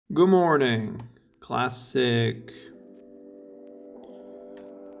Good morning. Classic.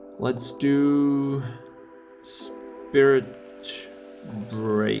 Let's do Spirit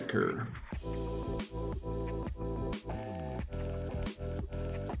Breaker.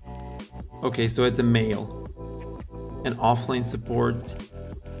 Okay, so it's a male. An offlane support.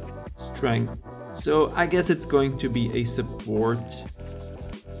 Strength. So I guess it's going to be a support.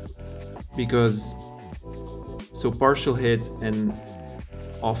 Because so partial hit and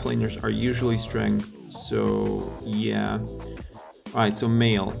offlaners are usually strength. So yeah. Alright, so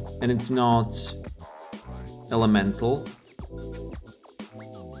male. And it's not elemental.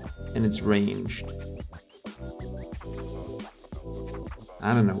 And it's ranged.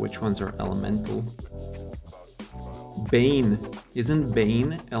 I don't know which ones are elemental. Bane. Isn't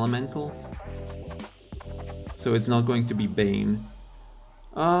Bane elemental? So it's not going to be Bane.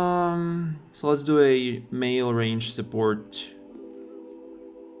 So let's do a male range support.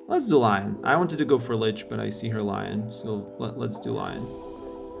 Let's do Lion. I wanted to go for Lich, but I see her Lion, so let's do Lion.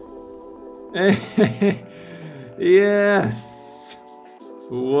 Yes!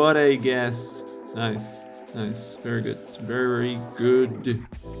 What a guess. Nice. Nice. Very good. Very good.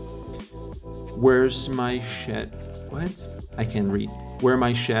 Where's my shed? What? I can't read. Where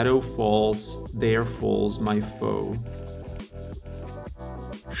my shadow falls, there falls my foe.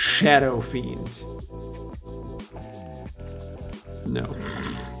 Shadow Fiend. No.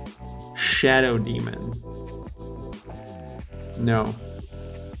 Shadow Demon. No.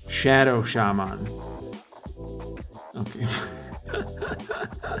 Shadow Shaman. Okay.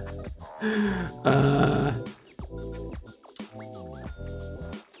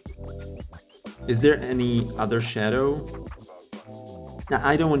 Is there any other shadow? Now,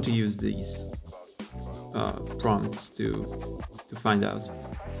 I don't want to use these prompts to find out.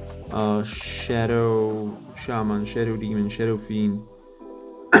 Shadow Shaman, Shadow Demon, Shadow Fiend.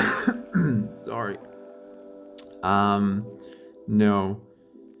 Sorry. No.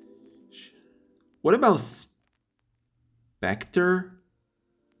 What about Spectre?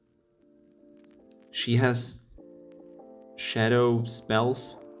 She has shadow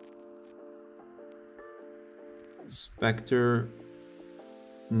spells. Spectre.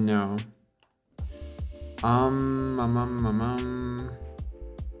 No.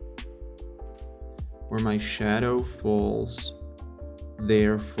 Where my shadow falls,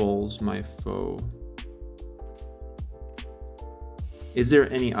 there falls my foe. Is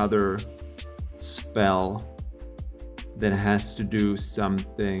there any other spell that has to do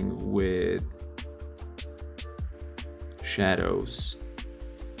something with shadows?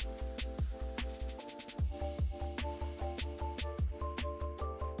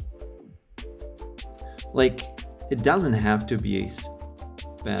 Like, it doesn't have to be a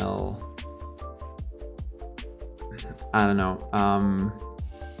spell. I don't know.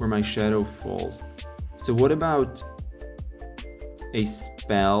 Where my shadow falls. So what about a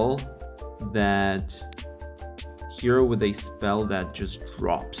spell that... Hero with a spell that just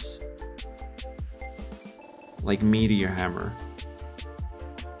drops? Like Meteor Hammer.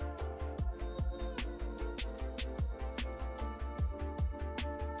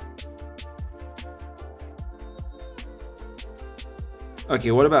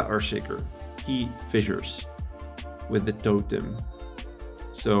 Okay, what about Earthshaker? He fissures with the totem.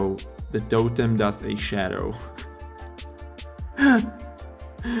 So the totem does a shadow. I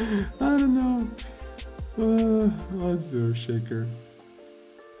don't know. Let's do Earthshaker.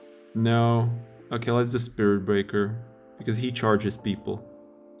 No. Okay, let's do Spirit Breaker. Because he charges people.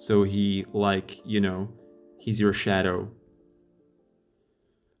 So he, like, you know, he's your shadow.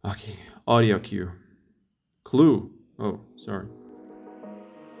 Okay, audio cue. Clue. Oh, sorry.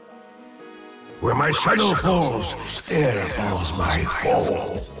 Where my shadow falls, there falls my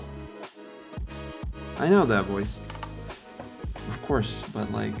foe. I know that voice. Of course,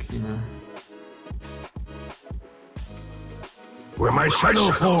 but like, you know. Where my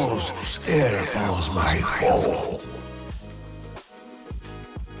shadow falls, there falls my foe.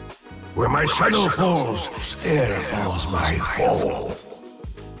 Where my shadow falls, there falls my foe.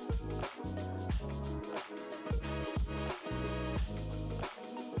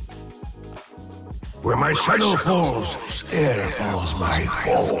 Where my shadow falls, there falls my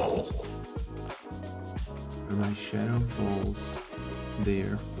foe. Where my shadow falls,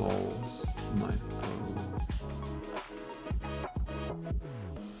 there falls my foe.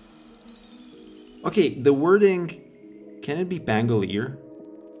 Okay, the wording, can it be Pangolier?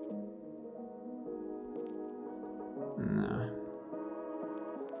 No.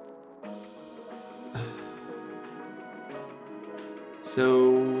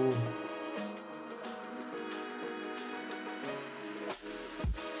 So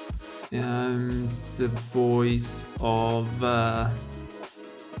It's the voice of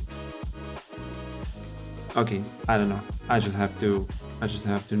okay, I don't know. I just have to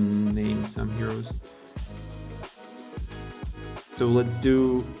name some heroes. So let's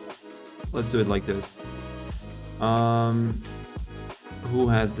do it like this. Who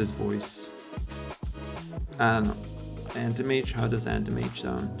has this voice? I don't know. Anti-Mage, how does Anti-Mage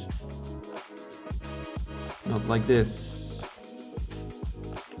sound? Not like this.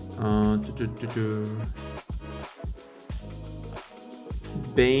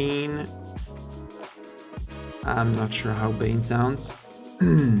 Bane. I'm not sure how Bane sounds.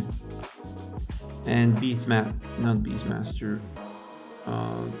 And not Beastmaster.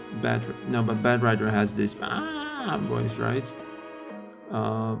 Bad Rider has this voice, right?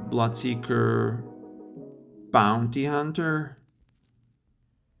 Bloodseeker, Bounty Hunter.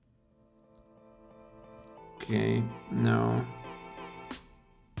 Okay, no.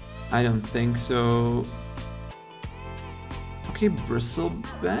 I don't think so. Okay,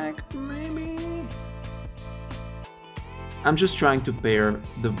 Bristleback, maybe? I'm just trying to pair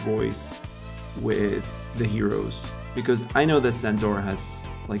the voice with the heroes, because I know that Centaur has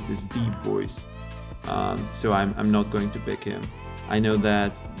like this deep voice, so I'm not going to pick him. I know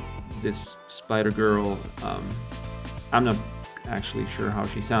that this Spider Girl, I'm not actually sure how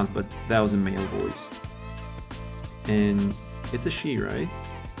she sounds, but that was a male voice. And it's a she, right?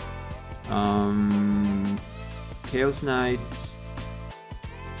 Chaos Knight,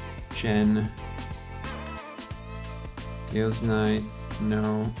 Chen. Chaos Knight,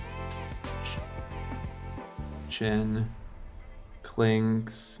 no. Chen.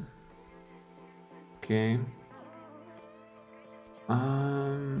 Clinks. Okay.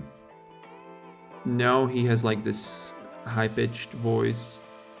 No, he has like this high-pitched voice.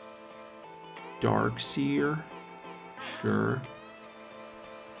 Darkseer, sure.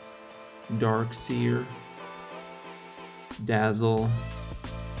 Darkseer. Dazzle.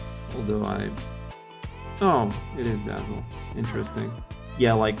 Although oh, it is Dazzle. Interesting.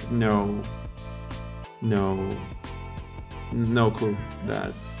 Yeah, like no clue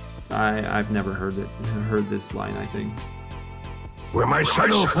that I've never heard this line, I think. Where my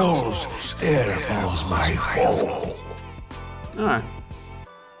shadow falls, there falls my fall. Alright.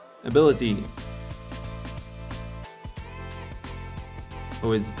 Ability.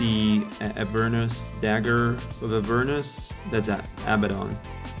 Oh, it's the Avernus Dagger of Avernus. That's Abaddon.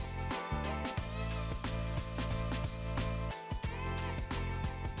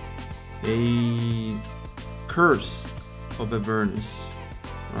 A Curse of Avernus.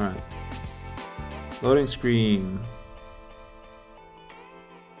 Alright. Loading screen.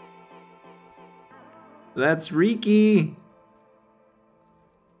 That's Riki!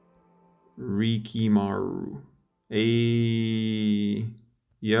 Rikimaru.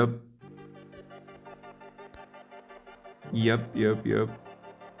 Yep.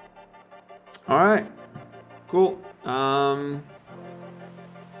 Alright. Cool.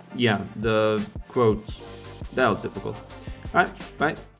 Yeah, the quote. That was difficult. Alright, bye.